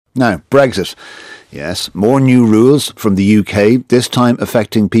Now, Brexit. Yes, more new rules from the UK, this time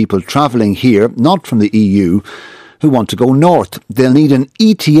affecting people travelling here, not from the EU, who want to go north. They'll need an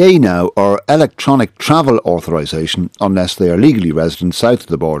ETA now, or electronic travel authorisation, unless they are legally resident south of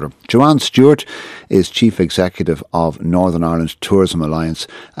the border. Joanne Stewart is Chief Executive of Northern Ireland Tourism Alliance.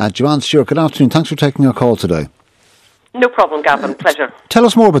 Joanne Stewart, good afternoon. Thanks for taking our call today. No problem, Gavin. Pleasure. Tell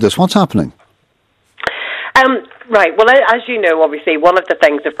us more about this. What's happening? Right. Well, as you know, obviously, one of the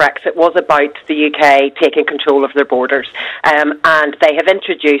things of Brexit was about the UK taking control of their borders. And they have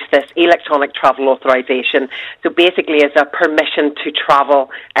introduced this electronic travel authorisation. So basically, it's a permission to travel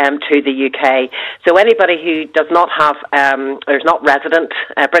to the UK. So anybody who does not have, or is not resident,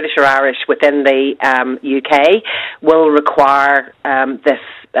 British or Irish, within the UK will require this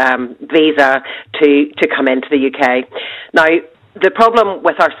visa to come into the UK. Now, the problem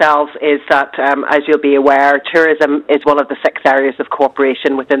with ourselves is that, as you'll be aware, tourism is one of the 6 areas of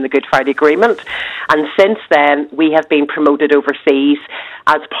cooperation within the Good Friday Agreement. And since then, we have been promoted overseas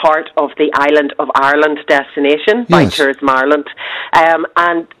as part of the Island of Ireland destination by Tourism Ireland.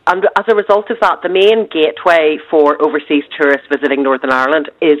 And as a result of that, the main gateway for overseas tourists visiting Northern Ireland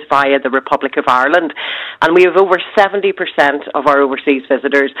is via the Republic of Ireland. And we have over 70% of our overseas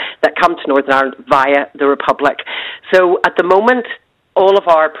visitors that come to Northern Ireland via the Republic. So at the moment, all of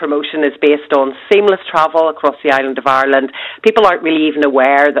our promotion is based on seamless travel across the island of Ireland. People aren't really even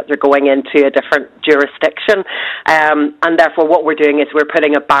aware that they're going into a different jurisdiction. And therefore what we're doing is we're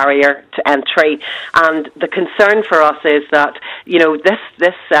putting a barrier to entry. And the concern for us is that, you know,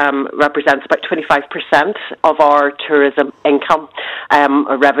 this represents about 25% of our tourism income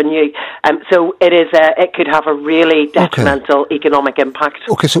or revenue. So it could have a really detrimental economic impact.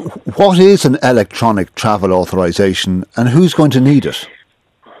 Okay, so what is an electronic travel authorisation and who's going to need it?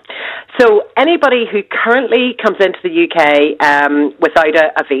 So anybody who currently comes into the UK without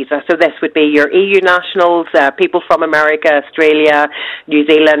a visa, so this would be your EU nationals, people from America, Australia, New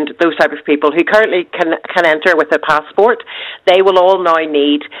Zealand, those type of people who currently can enter with a passport, they will all now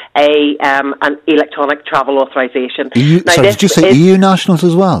need an electronic travel authorisation. Did you say EU nationals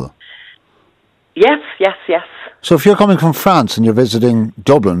as well? Yes. So if you're coming from France and you're visiting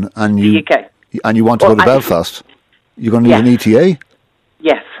Dublin and the UK. And you want to go to Belfast, you're going to need an ETA?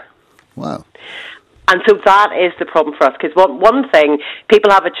 Yes. Wow. And so that is the problem for us, because one thing, people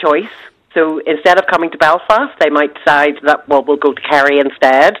have a choice. So instead of coming to Belfast, they might decide that, well, we'll go to Kerry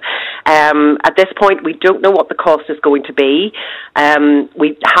instead. At this point, we don't know what the cost is going to be.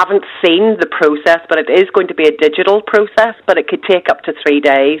 We haven't seen the process, but it is going to be a digital process, but it could take up to 3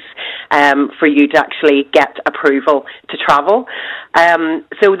 days for you to actually get approval to travel.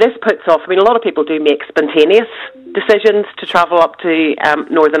 So this puts off, a lot of people do make spontaneous decisions to travel up to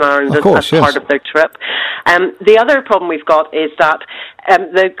Northern Ireland as part of their trip. The other problem we've got is that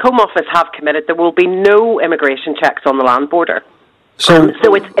the Home Office have committed there will be no immigration checks on the land border. So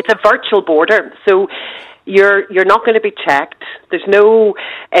it's a virtual border. So you're not going to be checked. There's no,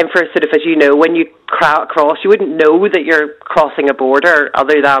 for sort of, as you know, when you cross, you wouldn't know that you're crossing a border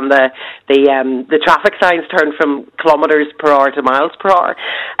other than the traffic signs turn from kilometres per hour to miles per hour.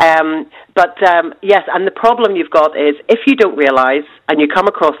 Yes, and the problem you've got is if you don't realise and you come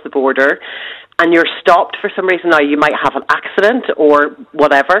across the border and you're stopped for some reason, now you might have an accident or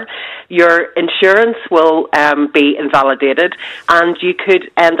whatever, your insurance will be invalidated and you could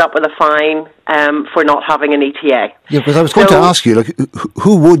end up with a fine for not having an ETA. Yeah, because I was going to ask you,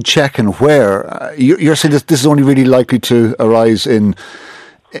 who would check and where? You're saying that this is only really likely to arise in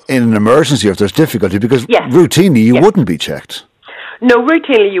an emergency if there's difficulty, because routinely you wouldn't be checked. No,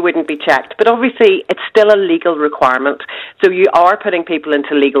 routinely you wouldn't be checked, but obviously it's still a legal requirement, so you are putting people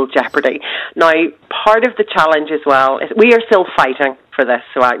into legal jeopardy. Now, part of the challenge as well is we are still fighting for this,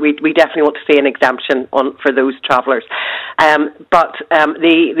 so we definitely want to see an exemption for those travellers. But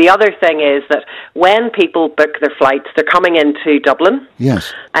the other thing is that when people book their flights, they're coming into Dublin.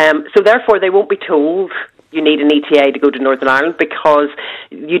 Yes. So therefore they won't be told you need an ETA to go to Northern Ireland because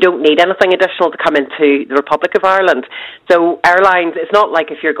you don't need anything additional to come into the Republic of Ireland. So airlines, it's not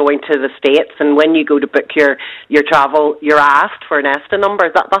like if you're going to the States and when you go to book your travel, you're asked for an ESTA number.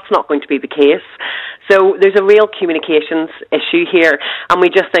 That's not going to be the case. So there's a real communications issue here, and we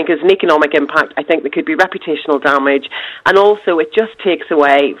just think as an economic impact, I think there could be reputational damage, and also it just takes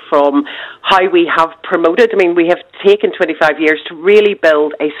away from how we have promoted. We have taken 25 years to really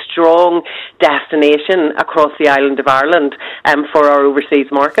build a strong destination across the island of Ireland for our overseas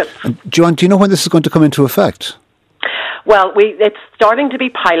markets. Joanne, do you know when this is going to come into effect? Well, it's starting to be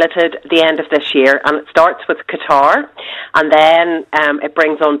piloted at the end of this year, and it starts with Qatar, and then it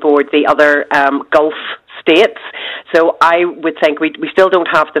brings on board the other Gulf states. So I would think we still don't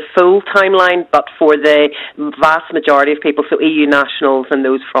have the full timeline, but for the vast majority of people, so EU nationals and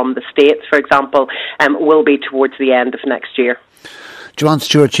those from the states, for example, will be towards the end of next year. Joanne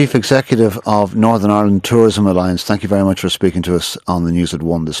Stewart, Chief Executive of Northern Ireland Tourism Alliance, thank you very much for speaking to us on the News at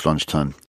 1 this lunchtime.